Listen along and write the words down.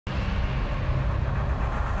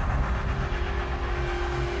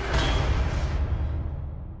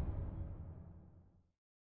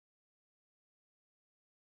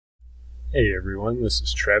Hey everyone, this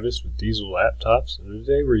is Travis with Diesel Laptops, and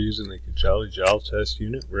today we're using the Cutout test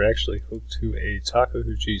unit. We're actually hooked to a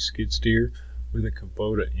Takeuchi skid steer with a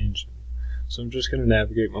Kubota engine. So I'm just going to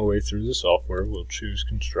navigate my way through the software. We'll choose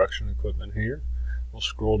construction equipment here. We'll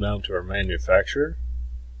scroll down to our manufacturer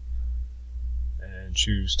and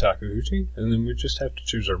choose Takeuchi, and then we just have to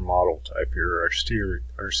choose our model type here,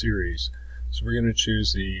 our series. So we're going to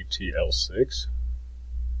choose the TL6.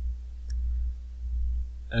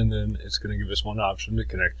 And then it's going to give us one option to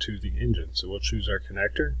connect to the engine. So we'll choose our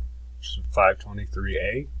connector, which is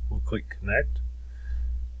 523A. We'll click connect.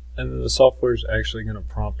 And then the software is actually going to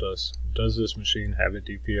prompt us, does this machine have a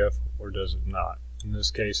DPF or does it not? In this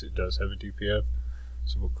case, it does have a DPF.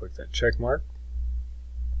 So we'll click that check mark.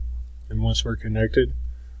 And once we're connected,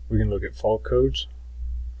 we can look at fault codes.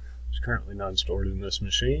 There's currently none stored in this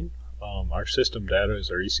machine. Our system data is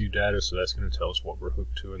our ECU data, so that's going to tell us what we're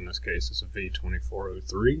hooked to. In this case, it's a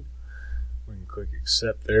V2403. We can click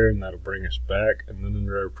accept there, and that'll bring us back. And then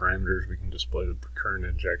under our parameters, we can display the current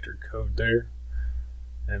injector code there.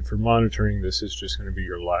 And for monitoring, this is just going to be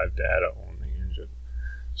your live data on the engine.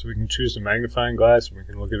 So we can choose the magnifying glass, and we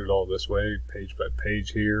can look at it all this way, page by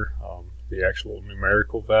page here, the actual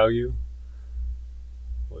numerical value.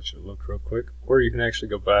 I'll let you look real quick. Or you can actually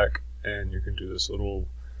go back, and you can do this little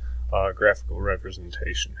graphical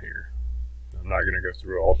representation here. I'm not going to go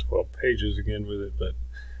through all 12 pages again with it, but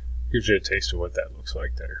gives you a taste of what that looks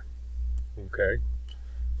like there. Okay.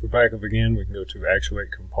 If we're back up again, we can go to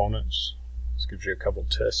actuate components. This gives you a couple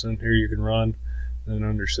tests in here you can run. And then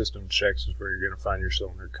under system checks is where you're going to find your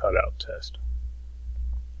cylinder cutout test.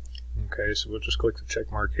 Okay, so we'll just click the check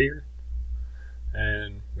mark here.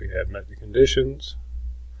 And we have met the conditions.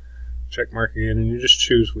 Check mark again, and you just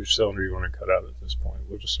choose which cylinder you want to cut out at this point.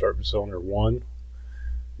 We'll just start with cylinder 1.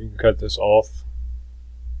 You can cut this off,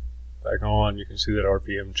 back on. You can see that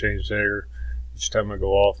RPM change there each time I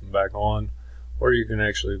go off and back on. Or you can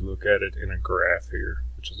actually look at it in a graph here,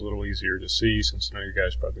 which is a little easier to see since I know you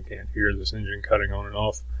guys probably can't hear this engine cutting on and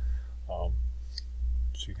off. So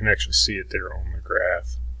you can actually see it there on the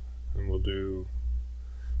graph. And let's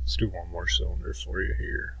do one more cylinder for you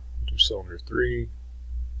here. We'll do cylinder 3.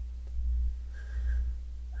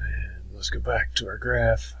 Let's go back to our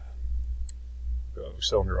graph. Go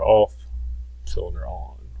cylinder off, cylinder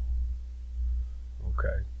on.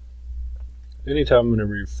 Okay. Anytime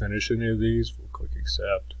whenever you finish any of these, we'll click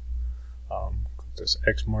accept. Click this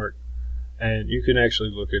X mark, and you can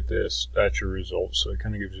actually look at this at your results. So it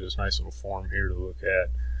kind of gives you this nice little form here to look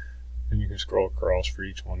at, and you can scroll across for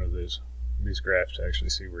each one of these graphs to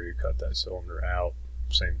actually see where you cut that cylinder out.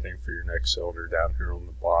 Same thing for your next cylinder down here on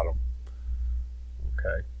the bottom.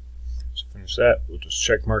 Okay. So finish that, we'll just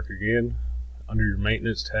check mark again. Under your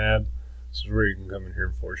maintenance tab, this is where you can come in here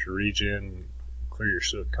and force your regen, clear your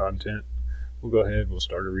soot content. We'll go ahead, we'll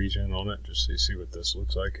start a regen on it just so you see what this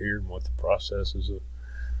looks like here and what the process is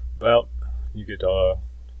about. You get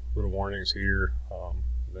little warnings here,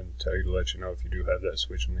 then tell you to let you know if you do have that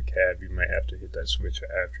switch in the cab, you may have to hit that switch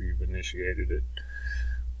after you've initiated it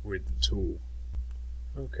with the tool.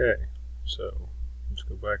 Okay, so let's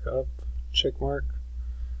go back up, check mark.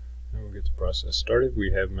 And we'll get the process started.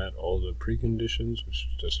 We have met all the preconditions, which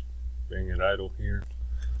is just being at idle here.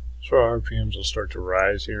 So our RPMs will start to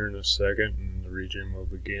rise here in a second, and the regen will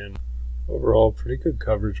begin. Overall, pretty good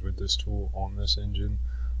coverage with this tool on this engine.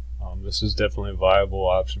 This is definitely a viable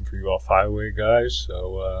option for you off-highway guys.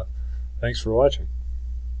 So thanks for watching.